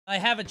I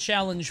have a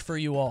challenge for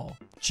you all.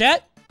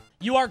 Chet,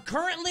 you are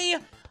currently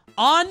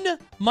on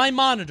my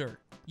monitor.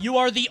 You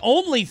are the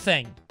only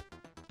thing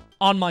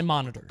on my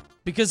monitor.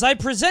 Because I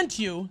present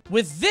you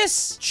with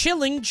this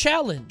chilling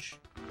challenge.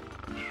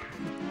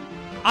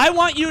 I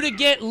want you to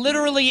get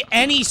literally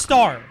any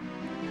star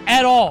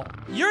at all.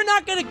 You're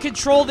not going to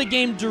control the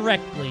game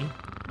directly.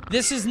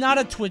 This is not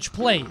a Twitch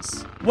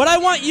Plays. What I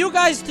want you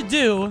guys to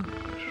do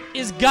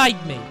is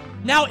guide me.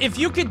 Now, if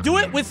you could do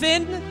it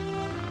within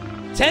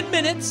 10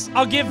 minutes,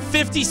 I'll give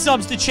 50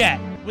 subs to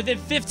chat. Within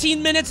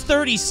 15 minutes,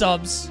 30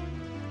 subs.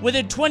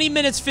 Within 20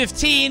 minutes,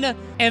 15.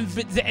 And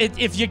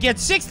if you get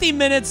 60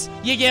 minutes,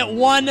 you get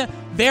one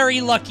very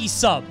lucky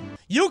sub.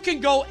 You can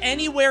go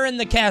anywhere in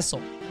the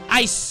castle.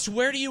 I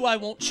swear to you, I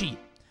won't cheat.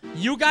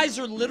 You guys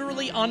are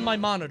literally on my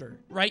monitor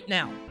right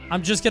now.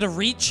 I'm just gonna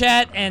read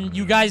chat, and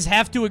you guys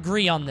have to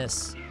agree on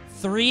this.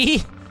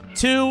 3,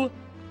 2,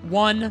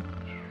 1,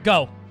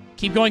 go.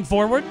 Keep going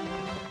forward.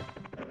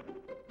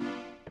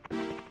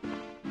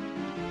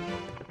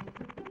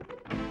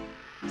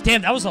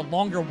 Damn, that was a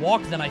longer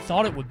walk than I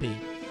thought it would be.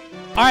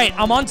 All right,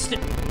 I'm on What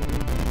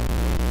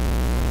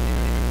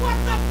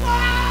the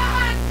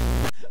fuck?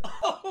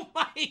 Oh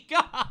my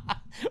god.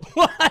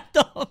 What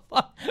the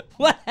fuck?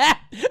 What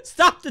happened?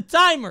 Stop the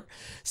timer.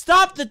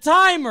 Stop the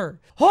timer.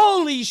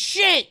 Holy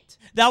shit.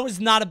 That was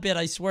not a bit,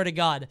 I swear to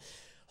God.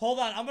 Hold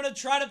on, I'm gonna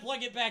try to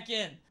plug it back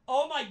in.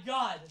 Oh my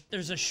god.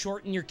 There's a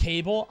short in your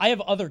cable. I have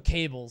other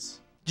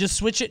cables. Just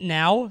switch it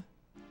now.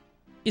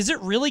 Is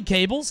it really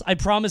cables? I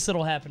promise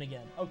it'll happen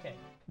again. Okay.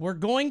 We're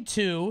going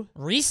to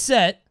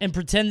reset and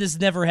pretend this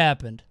never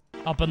happened.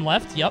 Up and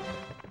left, yep.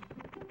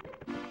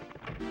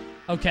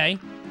 Okay.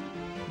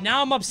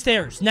 Now I'm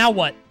upstairs. Now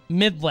what?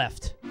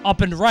 Mid-left.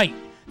 Up and right.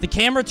 The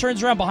camera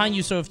turns around behind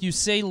you, so if you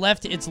say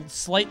left, it's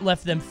slight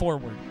left, then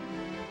forward.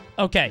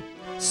 Okay.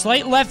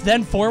 Slight left,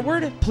 then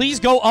forward.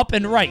 Please go up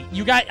and right.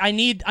 You guys, I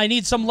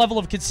need some level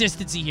of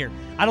consistency here.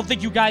 I don't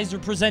think you guys are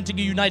presenting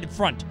a united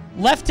front.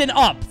 Left and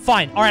up.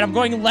 Fine. All right, I'm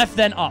going left,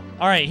 then up.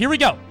 All right, here we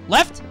go.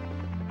 Left,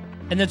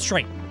 and then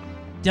straight.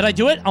 Did I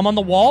do it? I'm on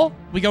the wall.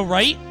 We go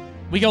right.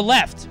 We go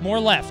left. More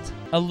left.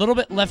 A little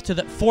bit left to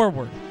the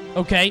forward.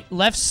 Okay,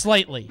 left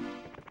slightly.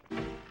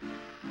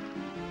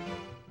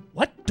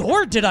 What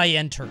door did I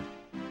enter?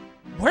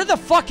 Where the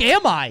fuck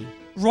am I?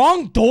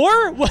 Wrong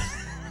door? What?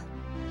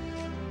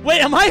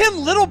 Wait, am I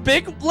in Little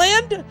Big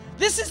Land?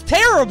 This is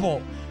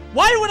terrible.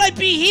 Why would I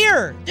be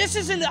here? This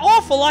is an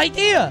awful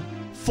idea.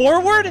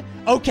 Forward?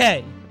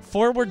 Okay.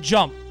 Forward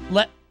jump.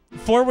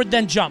 Forward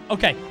then jump.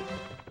 Okay.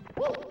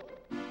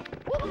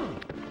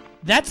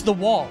 That's the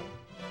wall.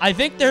 I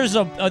think there's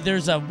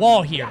a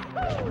wall here.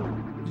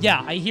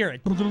 Yeah, I hear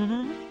it.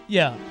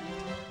 Yeah.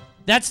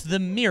 That's the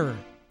mirror.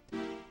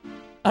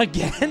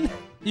 Again?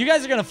 You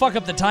guys are gonna fuck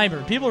up the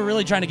timer. People are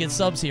really trying to get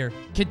subs here.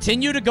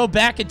 Continue to go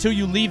back until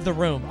you leave the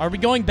room. Are we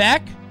going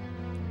back?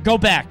 Go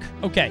back.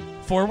 Okay.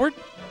 Forward.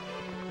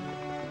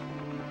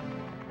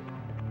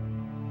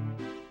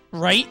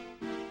 Right.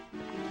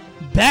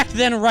 Back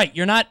then right.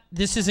 You're not...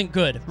 This isn't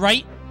good.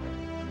 Right.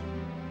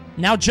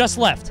 Now just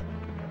left.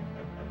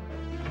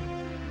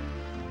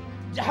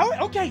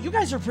 Okay, you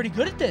guys are pretty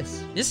good at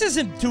this. This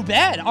isn't too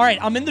bad. All right,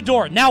 I'm in the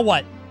door. Now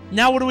what?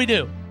 Now what do we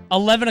do?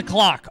 11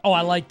 o'clock. Oh,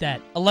 I like that.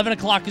 11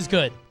 o'clock is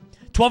good.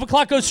 12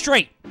 o'clock goes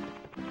straight.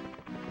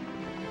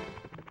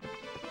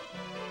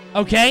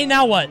 Okay,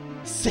 now what?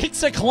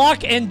 6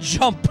 o'clock and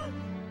jump.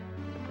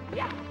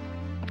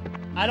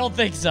 I don't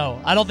think so.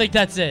 I don't think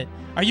that's it.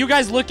 Are you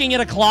guys looking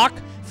at a clock?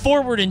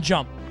 Forward and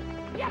jump.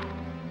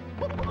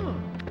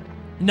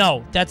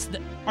 No, that's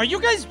the... Are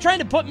you guys trying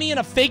to put me in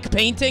a fake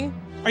painting?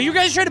 Are you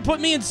guys trying to put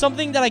me in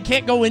something that I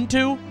can't go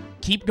into?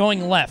 Keep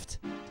going left.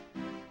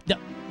 No.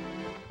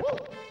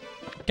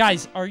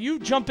 Guys, are you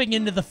jumping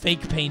into the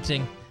fake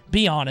painting?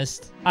 Be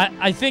honest.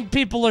 I think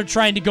people are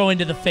trying to go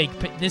into the fake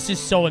This is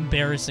so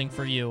embarrassing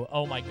for you.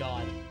 Oh my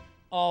god.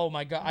 Oh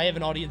my god. I have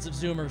an audience of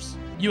Zoomers.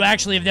 You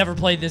actually have never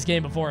played this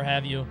game before,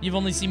 have you? You've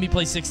only seen me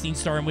play 16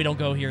 star and we don't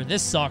go here.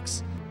 This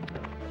sucks.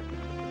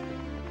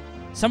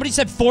 Somebody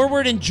said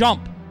forward and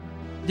jump.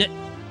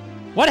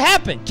 What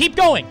happened? Keep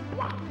going.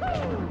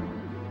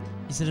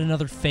 Is it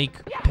another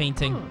fake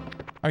painting?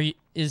 Are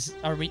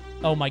we?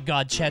 Oh my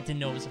god, chat didn't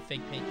know it was a fake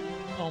painting.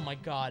 Oh my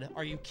god,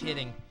 are you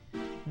kidding?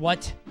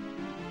 What?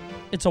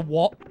 It's a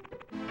wall.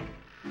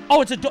 Oh,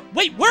 it's a door.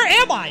 Wait, where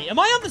am I? Am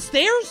I on the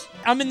stairs?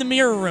 I'm in the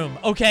mirror room.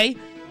 Okay,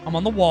 I'm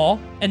on the wall,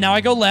 and now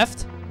I go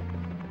left.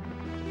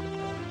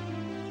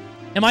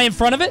 Am I in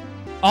front of it?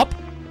 Up.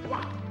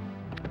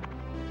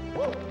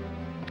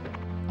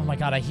 Oh my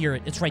god, I hear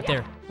it. It's right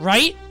there.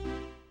 Right?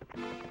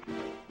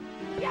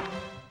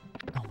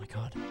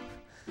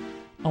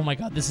 Oh my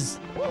god, this is...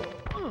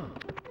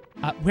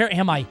 where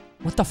am I?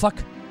 What the fuck?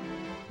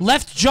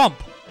 Left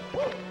jump!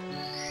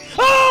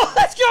 Oh,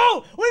 let's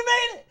go! We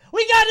made it!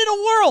 We got in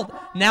a world!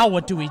 Now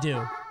what do we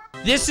do?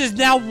 This is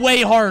now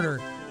way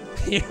harder.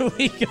 Here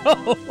we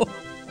go.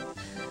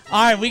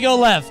 Alright, we go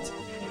left.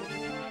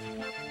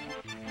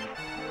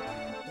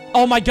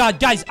 Oh my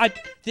god, guys,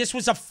 This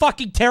was a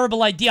fucking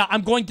terrible idea.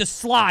 I'm going to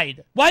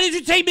slide. Why did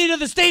you take me to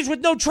the stage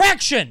with no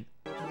traction?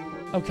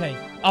 Okay,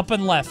 up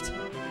and left.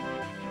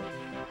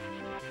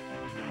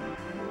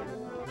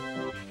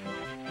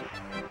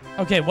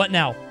 Okay, what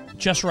now?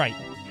 Just right.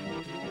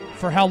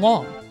 For how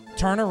long?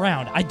 Turn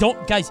around. I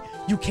don't... Guys,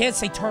 you can't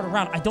say turn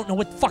around. I don't know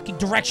what fucking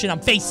direction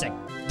I'm facing.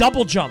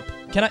 Double jump.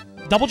 Can I...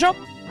 Double jump?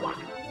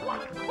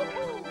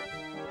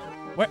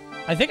 Where?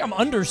 I think I'm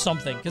under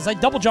something, because I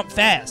double jump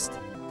fast.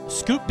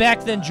 Scoot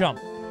back, then jump.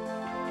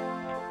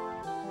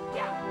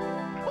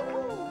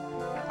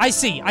 I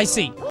see.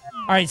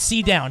 Alright,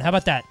 C down. How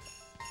about that?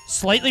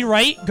 Slightly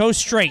right, go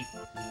straight.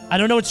 I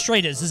don't know what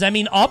straight is. Does that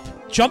mean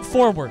up? Jump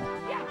forward.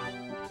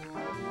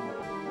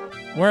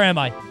 Where am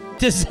I?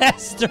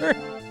 Disaster.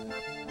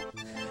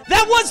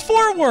 That was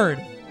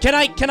forward. Can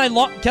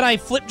I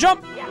flip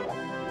jump?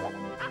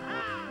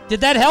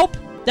 Did that help?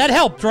 That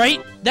helped, right?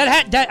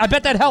 I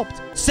bet that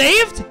helped.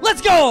 Saved?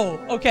 Let's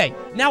go. Okay,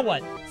 now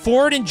what?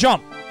 Forward and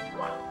jump.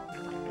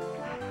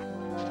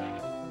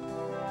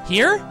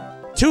 Here?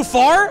 Too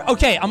far?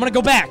 Okay, I'm gonna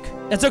go back.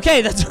 That's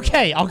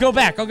okay. I'll go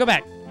back.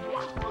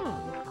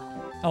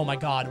 Oh my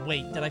god,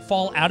 wait, did I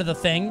fall out of the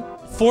thing?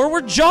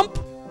 Forward jump?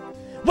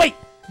 Wait,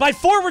 by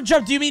forward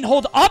jump, do you mean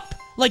hold up?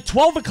 Like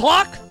 12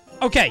 o'clock?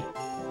 Okay.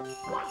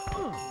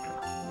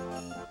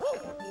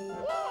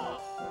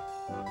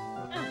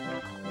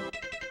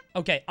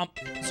 Okay,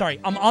 sorry,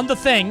 I'm on the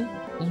thing.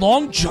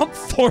 Long jump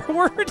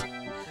forward?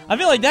 I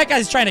feel like that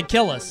guy's trying to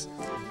kill us.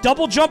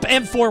 Double jump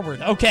and forward,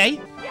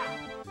 okay.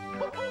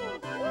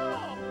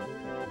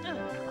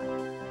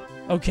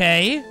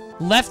 Okay,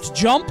 left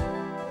jump?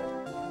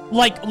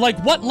 Like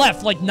what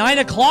left? Like 9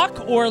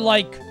 o'clock or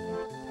like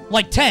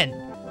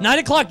 10? 9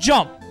 o'clock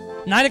jump.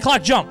 9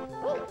 o'clock jump.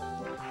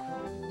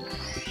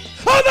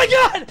 Oh my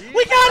god!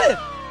 We got it!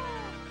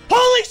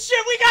 Holy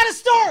shit, we got to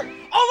start!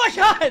 Oh my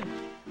god!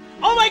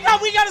 Oh my god,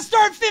 we got to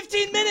start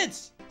 15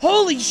 minutes!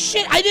 Holy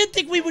shit, I didn't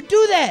think we would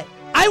do that!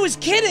 I was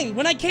kidding!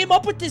 When I came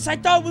up with this, I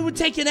thought we would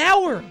take an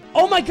hour!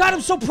 Oh my god,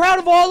 I'm so proud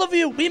of all of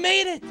you! We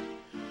made it!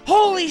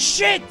 Holy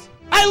shit!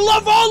 I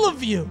love all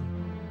of you!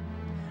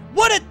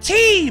 What a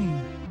team!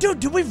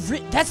 Dude,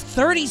 that's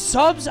 30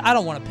 subs? I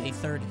don't want to pay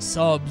 30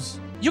 subs.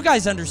 You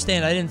guys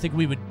understand I didn't think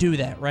we would do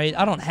that, right?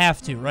 I don't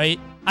have to, right?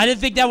 I didn't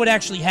think that would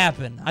actually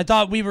happen. I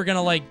thought we were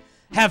gonna, like,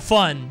 have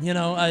fun, you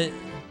know?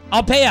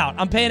 I'll pay out.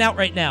 I'm paying out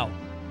right now.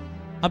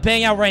 I'm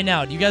paying out right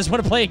now. Do you guys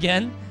want to play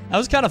again? That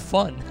was kind of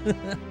fun.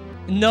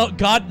 No,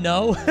 God,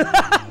 no.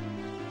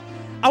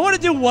 I want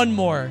to do one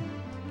more.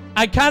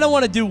 I kind of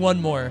want to do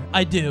one more.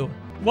 I do.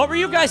 What were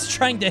you guys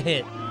trying to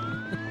hit?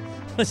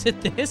 Was it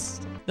this?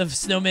 The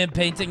snowman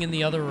painting in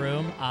the other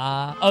room?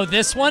 Oh,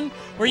 this one?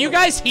 Were you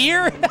guys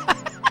here?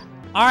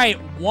 All right,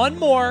 one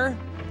more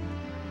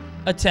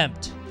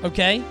attempt,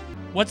 okay?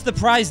 What's the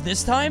prize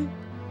this time?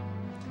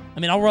 I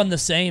mean, I'll run the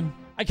same.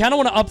 I kind of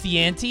want to up the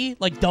ante,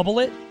 like double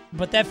it,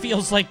 but that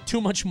feels like too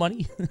much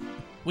money.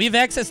 We have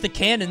access to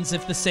cannons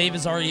if the save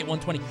is already at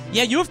 120.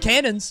 Yeah, you have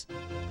cannons.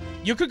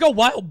 You could go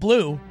wild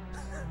blue.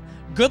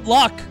 Good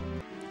luck.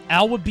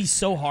 Owl would be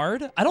so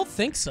hard? I don't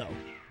think so.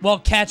 Well,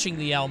 catching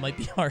the owl might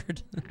be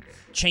hard.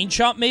 Chain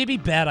chomp maybe?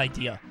 Bad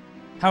idea.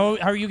 How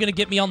are you going to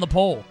get me on the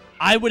pole?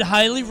 I would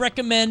highly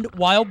recommend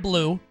wild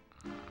blue,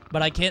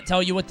 but I can't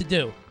tell you what to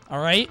do. All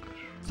right?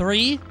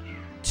 3,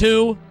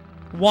 2,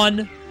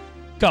 1,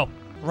 go.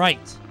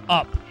 Right,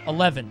 up,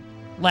 11,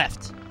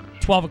 left,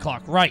 12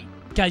 o'clock, right.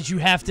 Guys, you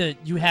have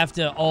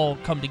to all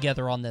come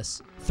together on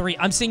this. 3,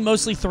 I'm seeing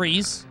mostly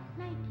 3s,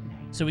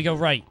 so we go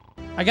right.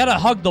 I gotta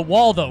hug the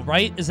wall though,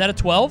 right? Is that a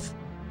 12?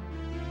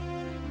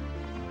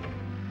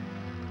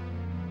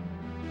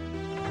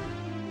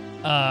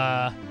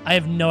 I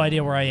have no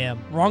idea where I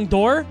am. Wrong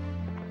door?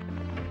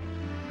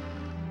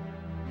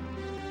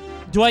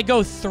 Do I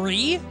go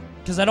 3?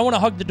 Because I don't want to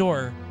hug the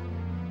door.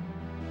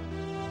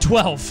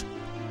 12.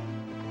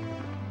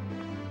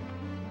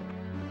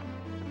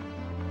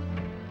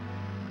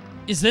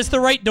 Is this the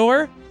right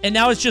door? And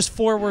now it's just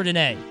forward and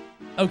A.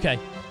 Okay.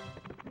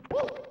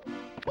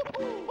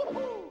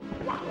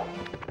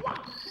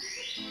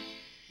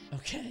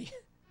 Okay.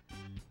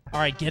 All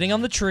right, getting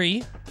on the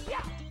tree.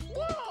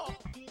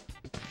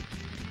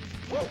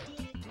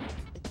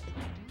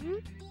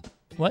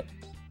 What?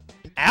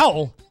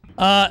 Owl?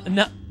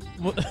 No.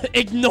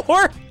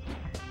 Ignore?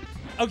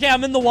 Okay,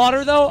 I'm in the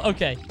water, though?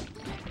 Okay.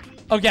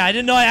 Okay, I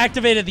didn't know I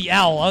activated the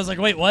owl. I was like,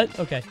 wait, what?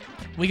 Okay.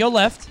 We go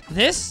left.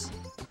 This?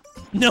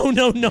 No,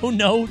 no, no,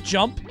 no.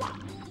 Jump.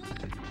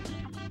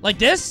 Like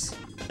this?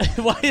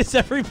 Why is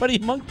everybody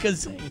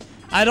monkazing?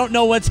 I don't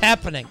know what's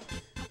happening.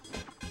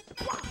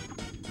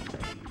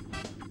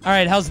 All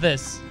right, how's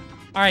this?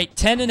 All right,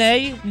 10 and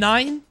A,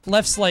 9,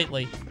 left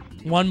slightly.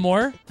 One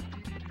more.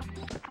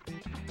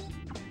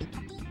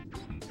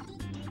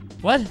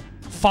 What?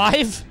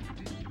 5?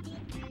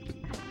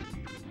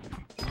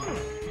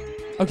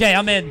 Okay,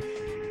 I'm in.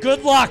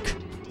 Good luck.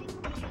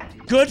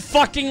 Good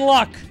fucking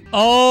luck.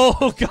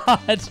 Oh,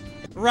 God.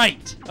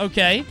 Right.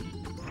 Okay.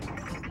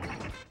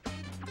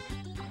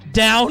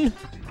 Down.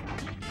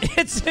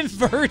 It's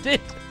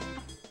inverted.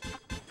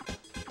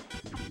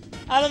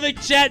 I don't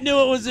think chat knew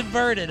it was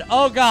inverted.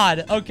 Oh,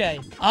 God. Okay.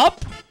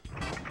 Up.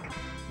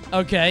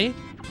 Okay.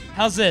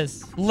 How's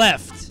this?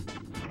 Left.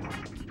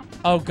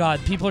 Oh, God.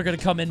 People are going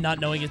to come in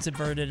not knowing it's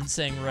inverted and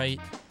saying right.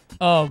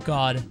 Oh,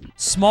 God.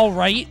 Small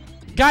right.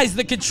 Guys,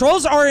 the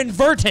controls are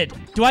inverted.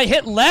 Do I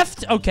hit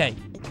left? Okay.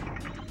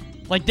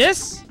 Like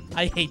this?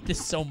 I hate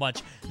this so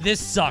much. This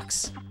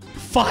sucks.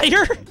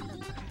 Fire?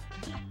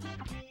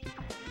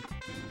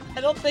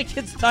 I don't think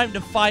it's time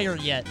to fire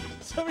yet.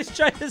 Somebody's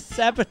trying to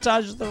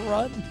sabotage the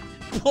run.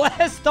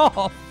 Blast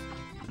off.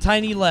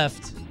 Tiny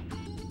left.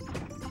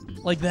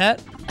 Like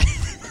that?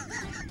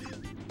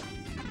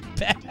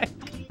 Back.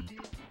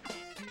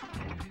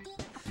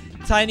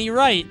 Tiny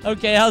right.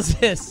 Okay, how's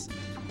this?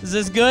 Is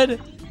this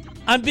good?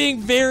 I'm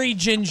being very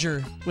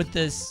ginger with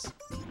this.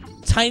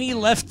 Tiny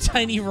left,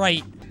 tiny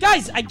right.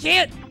 Guys, I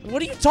can't.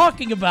 What are you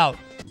talking about?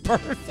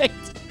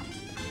 Perfect.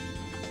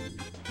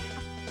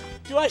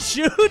 Do I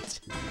shoot?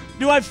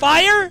 Do I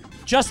fire?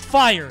 Just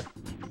fire.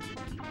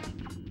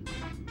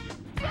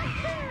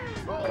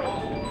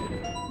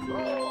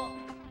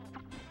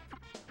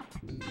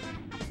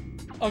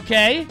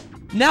 Okay.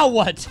 Now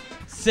what?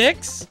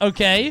 6?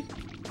 Okay.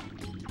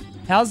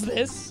 How's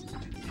this?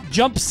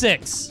 Jump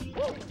 6.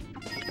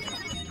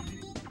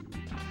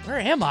 Where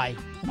am I?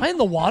 Am I in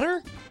the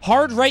water?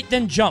 Hard right,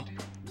 then jump.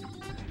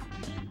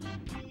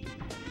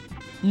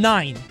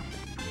 9.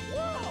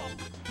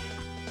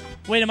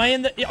 Wait, am I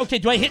in the... Okay,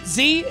 do I hit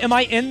Z? Am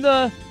I in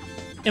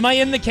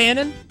the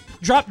cannon?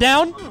 Drop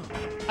down?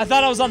 I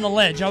thought I was on the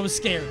ledge. I was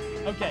scared.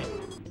 Okay.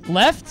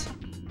 Left.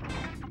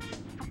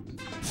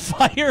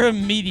 Fire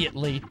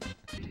immediately.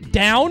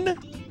 Down.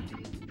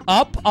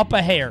 Up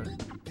a hair.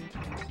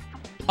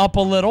 Up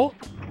a little.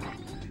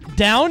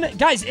 Down.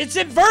 Guys, it's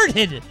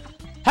inverted.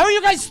 How are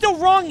you guys still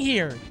wrong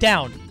here?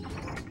 Down.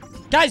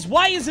 Guys,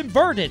 why is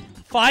inverted?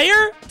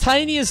 Fire?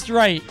 Tiniest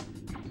right.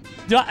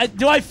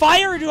 Do I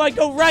fire or do I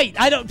go right?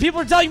 I don't.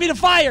 People are telling me to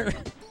fire.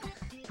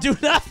 Do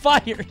not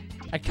fire.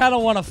 I kind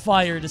of want to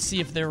fire to see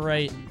if they're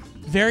right.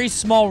 Very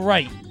small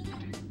right.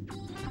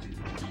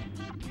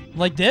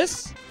 Like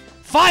this?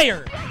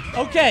 Fire.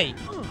 Okay.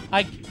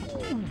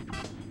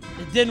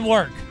 It didn't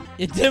work.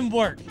 It didn't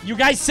work. You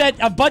guys said,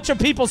 a bunch of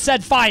people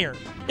said fire.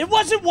 It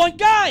wasn't one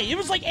guy. It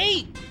was like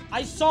 8.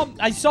 I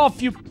saw a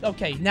few.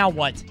 Okay, now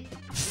what?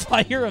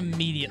 Fire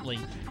immediately.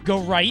 Go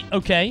right.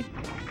 Okay.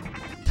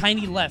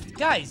 Tiny left.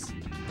 Guys.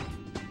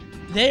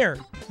 There.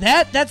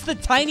 That's the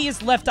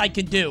tiniest left I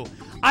can do.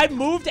 I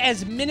moved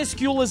as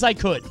minuscule as I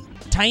could.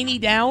 Tiny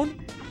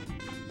down.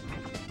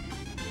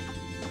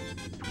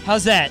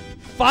 How's that?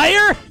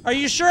 Fire? Are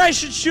you sure I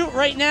should shoot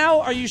right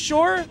now? Are you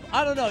sure?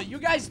 I don't know. You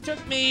guys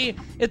took me...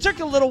 It took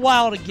a little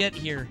while to get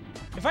here.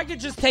 If I could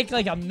just take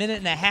like a minute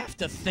and a half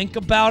to think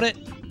about it,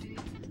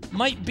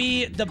 might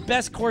be the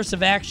best course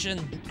of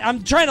action.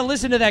 I'm trying to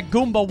listen to that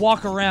Goomba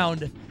walk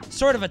around.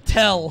 Sort of a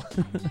tell.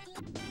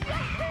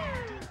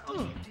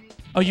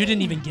 Oh, you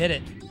didn't even get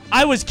it.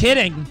 I was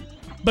kidding,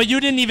 but you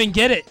didn't even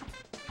get it.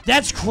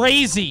 That's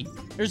crazy.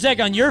 There's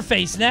egg on your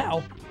face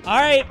now. All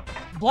right,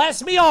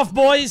 blast me off,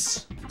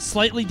 boys.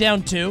 Slightly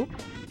down 2.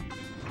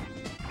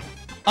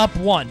 Up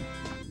 1.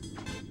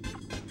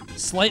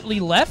 Slightly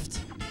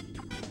left.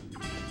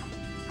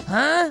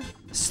 Huh?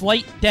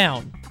 Slight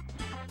down.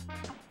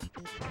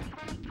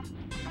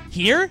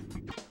 Here?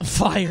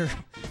 Fire.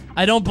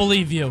 I don't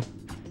believe you.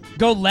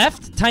 Go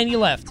left, tiny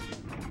left.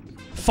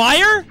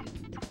 Fire?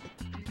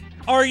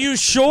 Are you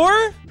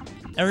sure?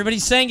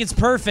 Everybody's saying it's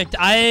perfect.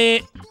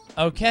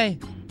 Okay.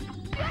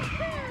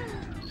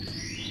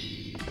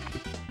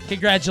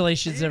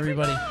 Congratulations,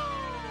 everybody.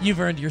 You've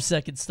earned your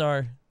 2nd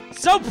star.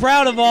 So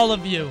proud of all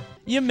of you.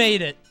 You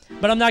made it.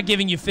 But I'm not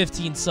giving you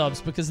 15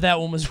 subs because that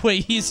one was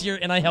way easier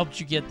and I helped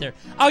you get there.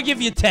 I'll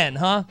give you 10,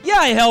 huh? Yeah,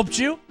 I helped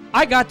you.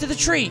 I got to the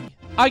tree.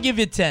 I'll give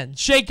you 10.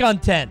 Shake on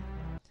 10.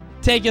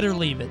 Take it or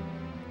leave it.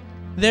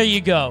 There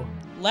you go.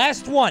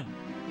 Last one.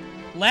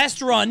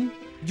 Last run.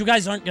 You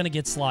guys aren't going to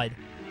get slide.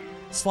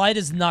 Slide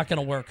is not going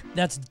to work.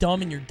 That's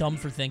dumb and you're dumb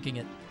for thinking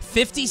it.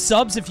 50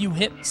 subs if you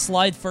hit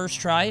slide first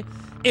try.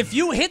 If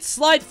you hit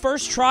slide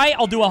first try,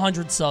 I'll do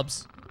 100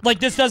 subs. Like,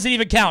 this doesn't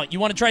even count.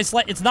 You want to try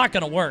slide? It's not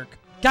going to work.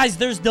 Guys,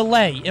 there's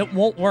delay. It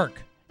won't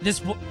work.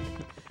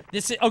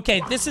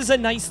 Okay, this is a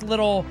nice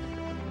little...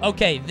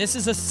 Okay, this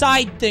is a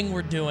side thing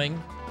we're doing.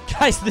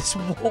 Guys, this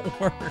won't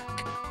work.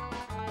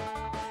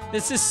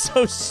 This is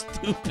so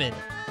stupid.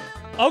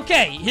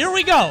 Okay, here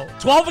we go.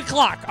 12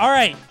 o'clock. All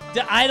right.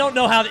 I don't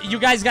know how... You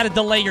guys got to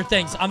delay your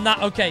things. I'm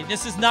not... Okay,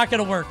 this is not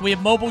going to work. We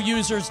have mobile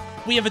users.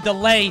 We have a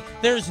delay.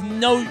 There's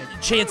no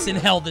chance in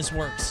hell this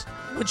works.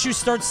 Once you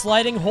start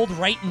sliding, hold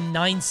right in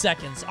 9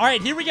 seconds. All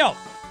right, here we go.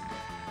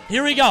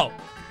 Here we go.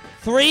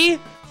 3,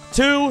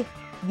 2,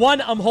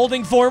 1. I'm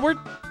holding forward.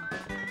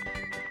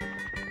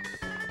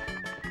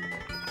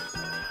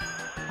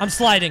 I'm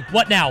sliding.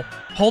 What now?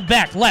 Hold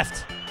back.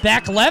 Left.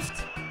 Back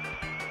left.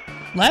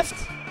 Left.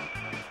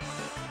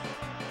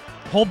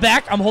 Hold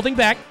back. I'm holding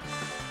back.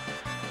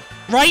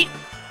 Right.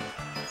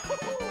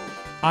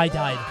 I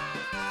died.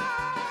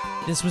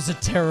 This was a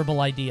terrible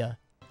idea.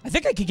 I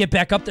think I could get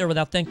back up there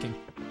without thinking.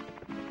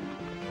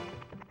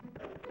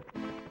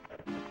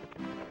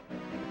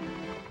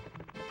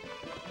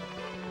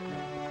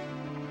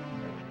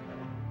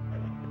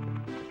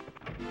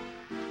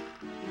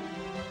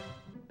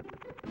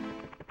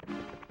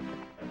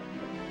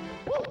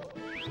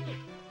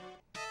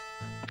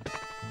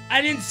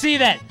 I didn't see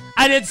that.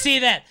 I didn't see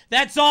that.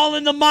 That's all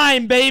in the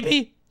mind,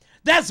 baby.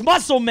 That's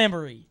muscle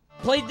memory.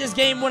 Played this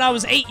game when I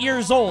was 8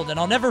 years old, and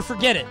I'll never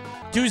forget it.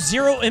 Do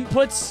 0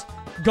 inputs,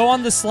 go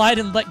on the slide,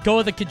 and let go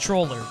of the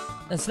controller.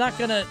 That's not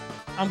gonna...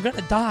 I'm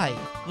gonna die.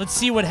 Let's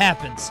see what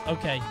happens.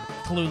 Okay,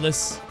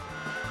 clueless.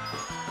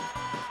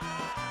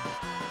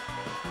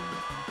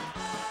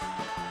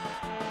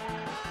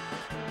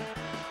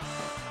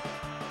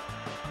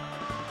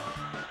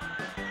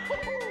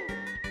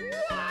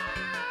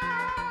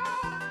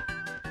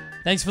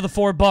 Thanks for the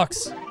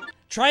 $4.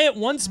 Try it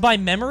once by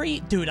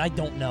memory? Dude, I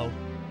don't know.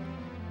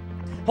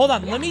 Hold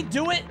on, let me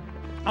do it.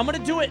 I'm gonna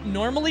do it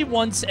normally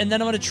once, and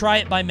then I'm gonna try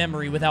it by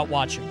memory without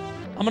watching.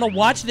 I'm gonna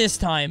watch this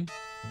time,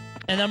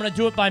 and then I'm gonna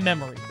do it by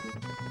memory.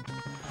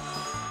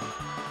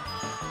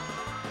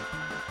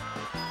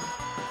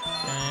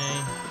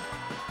 Okay.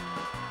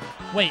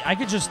 Wait, I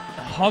could just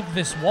hug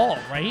this wall,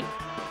 right?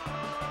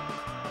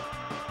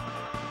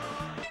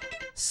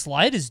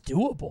 Slide is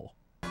doable.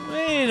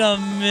 Wait a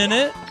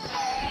minute.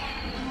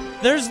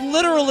 There's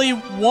literally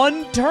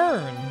one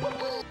turn.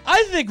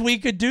 I think we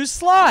could do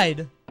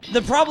slide.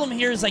 The problem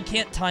here is I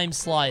can't time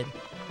slide.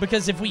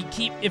 Because if we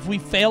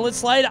fail at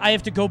slide, I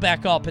have to go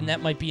back up, and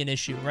that might be an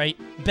issue, right?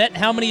 Bet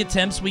how many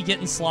attempts we get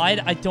in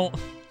slide. I don't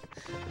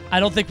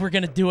think we're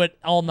gonna do it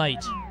all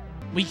night.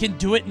 We can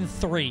do it in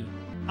 3.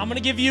 I'm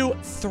gonna give you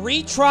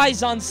 3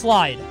 tries on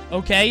slide,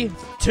 okay?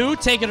 2,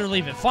 take it or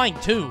leave it.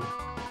 Fine, 2.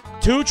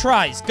 2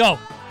 tries, go.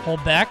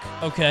 Hold back,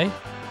 okay.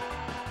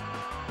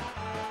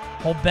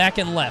 Hold back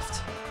and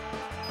left.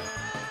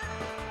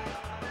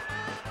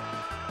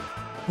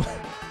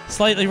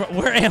 Slightly,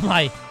 where am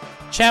I?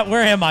 Chat,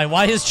 where am I?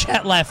 Why is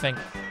chat laughing?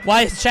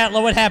 Why is chat,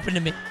 what happened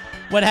to me?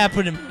 What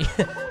happened to me?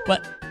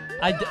 What?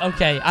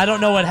 Okay, I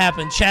don't know what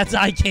happened. Chat's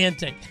eye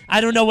canting.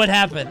 I don't know what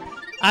happened.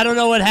 I don't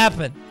know what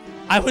happened.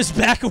 I was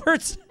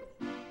backwards.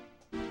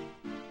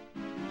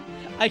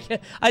 I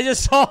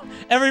just saw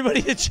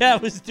everybody in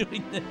chat was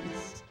doing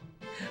this.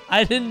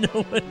 I didn't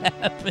know what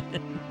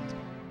happened.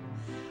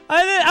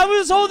 I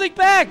was holding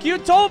back. You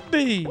told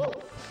me.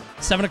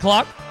 7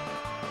 o'clock.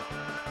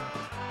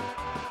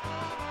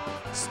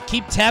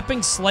 Keep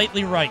tapping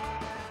slightly right.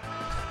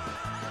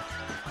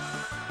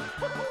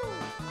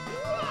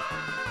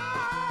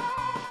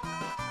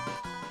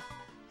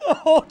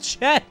 Oh,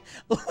 chat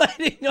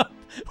lighting up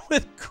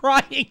with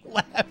crying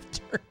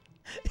laughter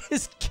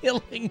is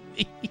killing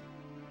me.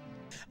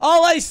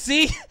 All I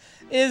see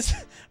is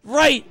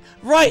right.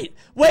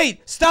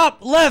 Wait,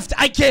 stop, left.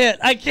 I can't.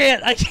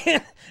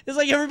 It's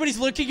like everybody's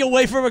looking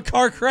away from a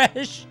car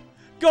crash.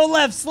 Go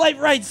left, slight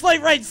right.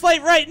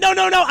 No,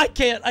 I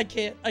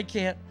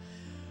can't.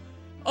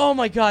 Oh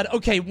my god.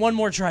 Okay, one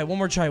more try. Oh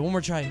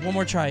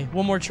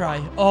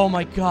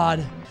my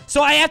god.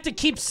 So I have to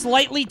keep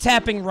slightly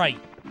tapping right.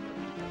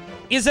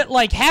 Is it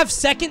like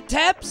half-second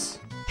taps?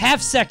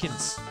 Half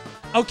seconds.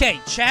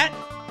 Okay, chat.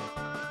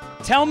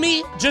 Tell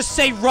me, just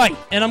say right,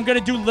 and I'm gonna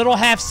do little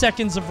half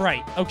seconds of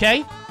right,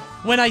 okay?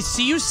 When I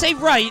see you say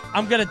right,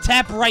 I'm gonna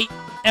tap right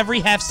every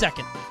half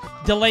second.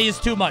 Delay is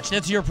too much.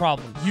 That's your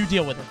problem. You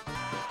deal with it.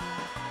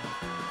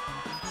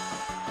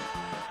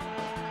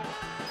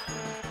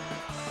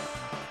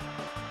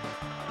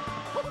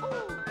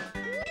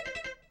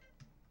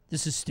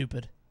 This is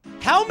stupid.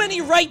 How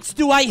many rights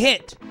do I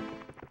hit?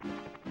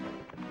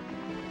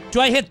 Do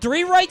I hit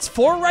 3 rights?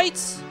 4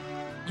 rights?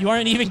 You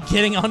aren't even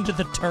getting onto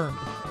the turn.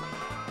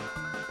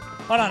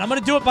 Hold on, I'm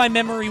gonna do it by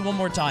memory one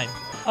more time.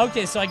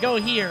 Okay, so I go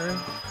here.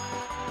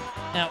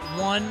 At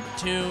 1,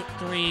 2,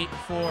 3,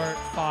 4,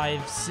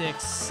 5,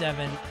 6,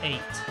 7, 8.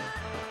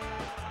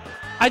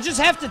 I just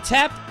have to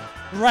tap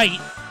right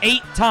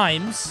 8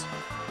 times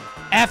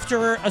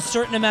after a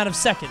certain amount of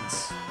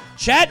seconds.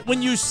 Chat,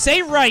 when you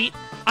say right,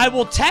 I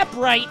will tap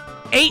right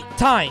 8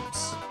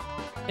 times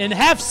in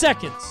half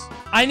seconds.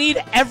 I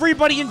need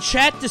everybody in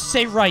chat to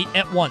say right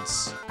at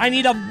once. I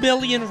need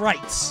 1,000,000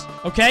 rights,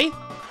 okay?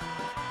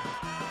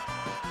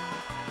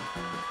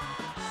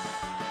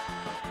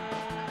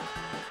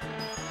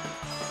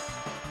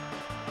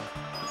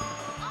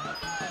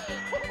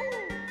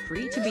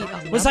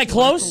 Was I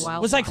close?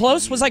 Was I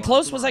close? Was I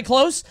close? Was I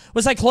close?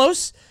 Was I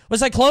close?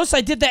 Was I close?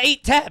 I did the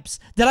 8 taps.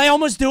 Did I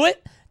almost do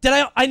it? Did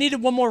I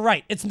needed one more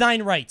right. It's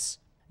 9 rights.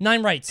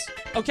 9 rights.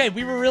 Okay,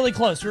 we were really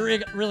close. We were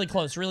really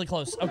close. Really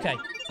close. Okay.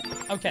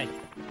 Okay.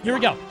 Here we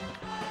go.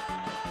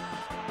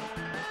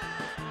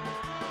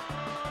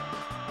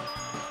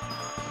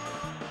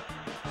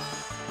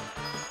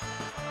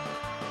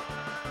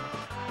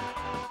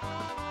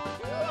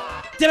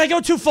 Did I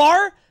go too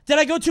far? Did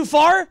I go too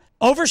far?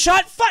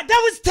 Overshot? Fuck,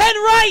 that was 10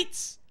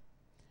 rights!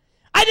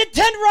 I did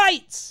 10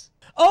 rights!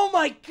 Oh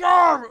my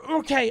god!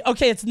 Okay,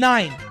 it's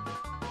 9.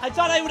 I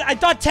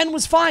thought 10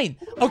 was fine.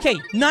 Okay,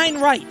 9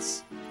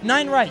 rights.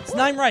 9 rights,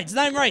 9 rights,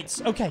 9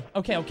 rights. Okay.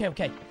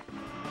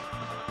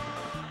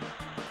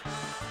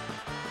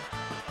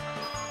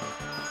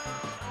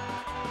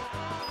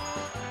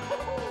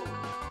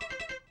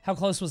 How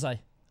close was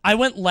I? I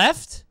went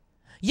left?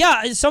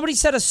 Yeah, somebody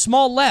said a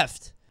small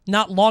left.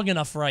 Not long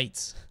enough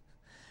rights.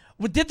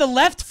 Did the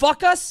left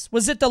fuck us?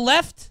 Was it the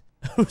left?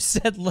 Who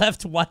said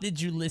left? Why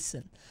did you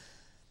listen?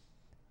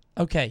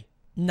 Okay.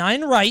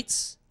 9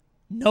 rights,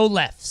 no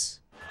lefts.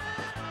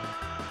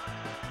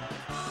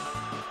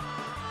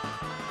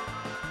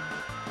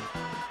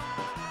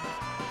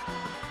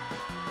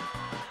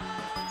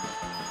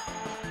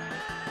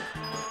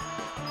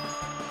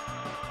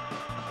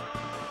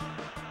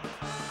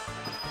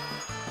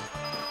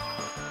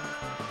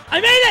 I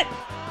made it!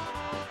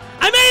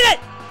 I made it!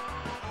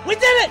 We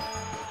did it!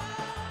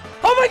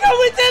 Oh my god,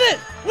 we did it!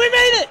 We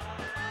made it!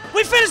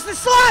 We finished the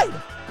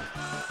slide!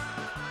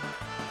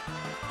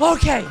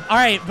 Okay,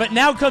 alright, but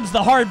now comes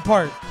the hard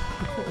part.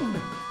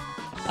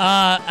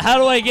 How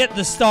do I get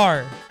the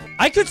star?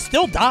 I could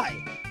still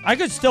die. I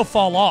could still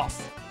fall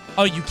off.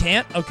 Oh, you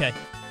can't? Okay.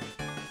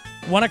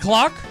 1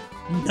 o'clock?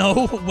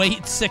 No,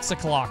 wait, 6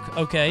 o'clock.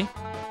 Okay.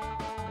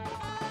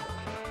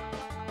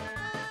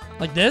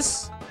 Like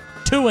this?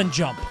 2 and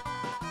jump.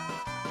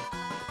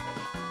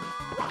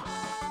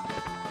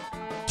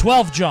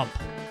 12 jump.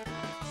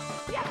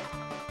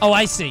 Oh,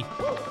 I see.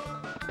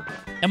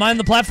 Am I on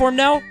the platform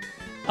now?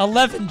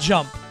 11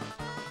 jump.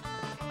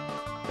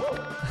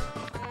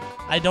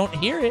 I don't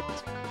hear it.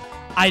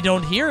 I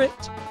don't hear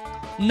it.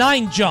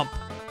 9 jump.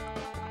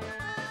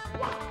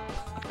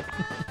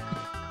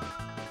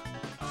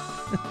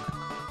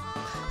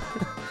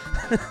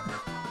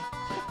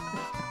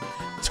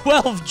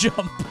 $12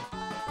 jump.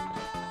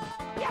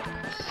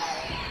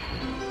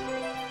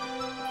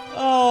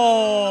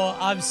 Oh,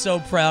 I'm so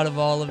proud of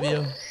all of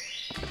you.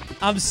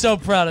 I'm so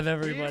proud of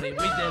everybody. We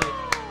did it.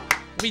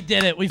 We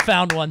did it. We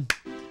found one.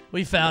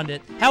 We found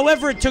it.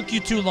 However, it took you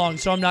too long,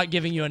 so I'm not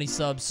giving you any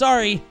subs.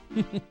 Sorry.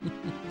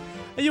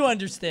 You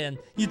understand.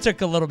 You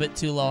took a little bit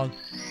too long.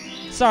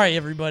 Sorry,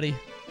 everybody.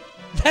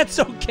 That's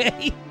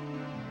okay.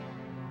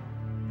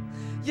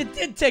 You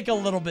did take a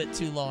little bit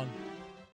too long.